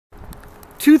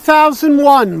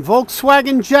2001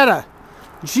 Volkswagen Jetta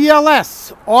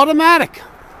GLS automatic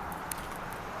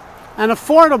and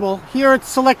affordable here at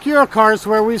Select Eurocars,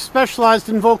 where we've specialized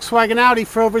in Volkswagen Audi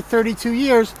for over 32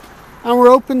 years, and we're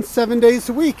open 7 days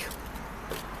a week.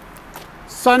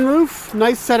 Sunroof,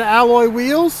 nice set of alloy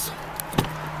wheels,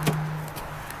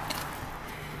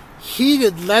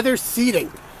 heated leather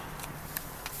seating,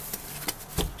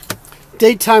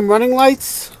 daytime running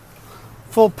lights,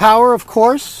 full power of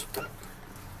course,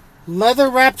 leather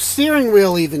wrapped steering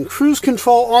wheel, even cruise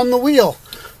control on the wheel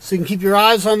so you can keep your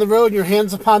eyes on the road and your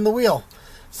hands upon the wheel.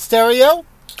 Stereo,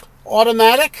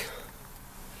 automatic,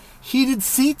 heated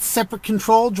seats, separate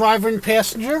control, driver and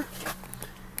passenger,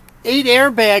 8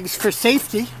 airbags for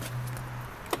safety.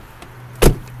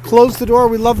 Close the door,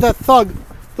 we love that thug.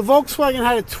 The Volkswagen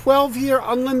had a 12-year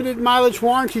unlimited mileage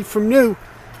warranty from new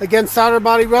against outer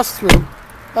body rust through.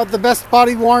 About the best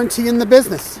body warranty in the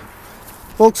business.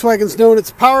 Volkswagen's known its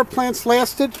power plants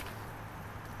lasted.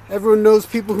 Everyone knows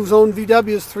people who's owned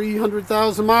VWs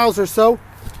 300,000 miles or so.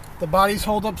 The bodies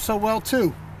hold up so well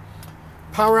too.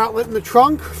 Power outlet in the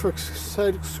trunk for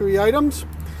accessory items.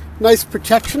 Nice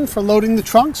protection for loading the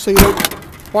trunk so you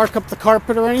don't bark up the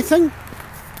carpet or anything.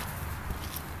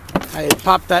 I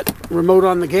popped that remote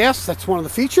on the gas. That's one of the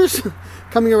features.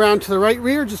 Coming around to the right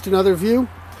rear, just another view.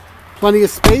 Plenty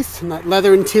of space and that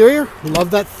leather interior.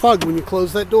 Love that thug when you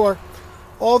close that door.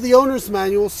 All the owner's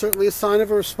manual, certainly a sign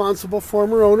of a responsible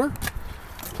former owner.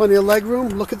 Plenty of leg room.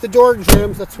 Look at the door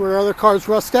exams. That's where other cars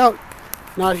rust out.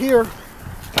 Not here.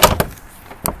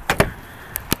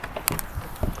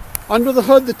 Under the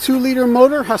hood, the 2-liter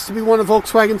motor has to be one of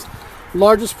Volkswagen's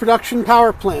largest production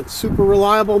power plants. Super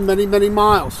reliable, many, many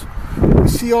miles. We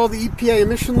see all the EPA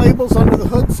emission labels under the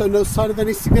hood, so no sign of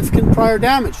any significant prior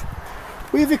damage.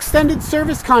 We have extended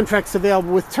service contracts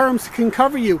available with terms that can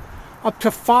cover you up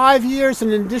to 5 years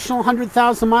and an additional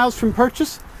 100,000 miles from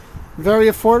purchase. Very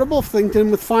affordable if linked in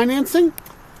with financing.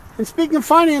 And speaking of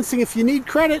financing, if you need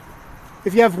credit,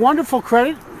 if you have wonderful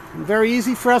credit, very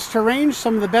easy for us to arrange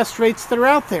some of the best rates that are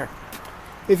out there.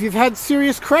 If you've had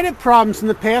serious credit problems in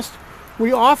the past,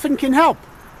 we often can help.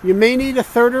 You may need a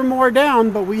third or more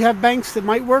down, but we have banks that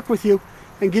might work with you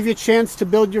and give you a chance to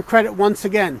build your credit once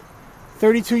again.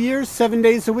 32 years, 7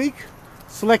 days a week.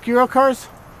 Select Eurocars.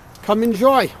 Come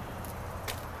enjoy.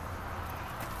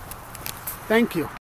 Thank you.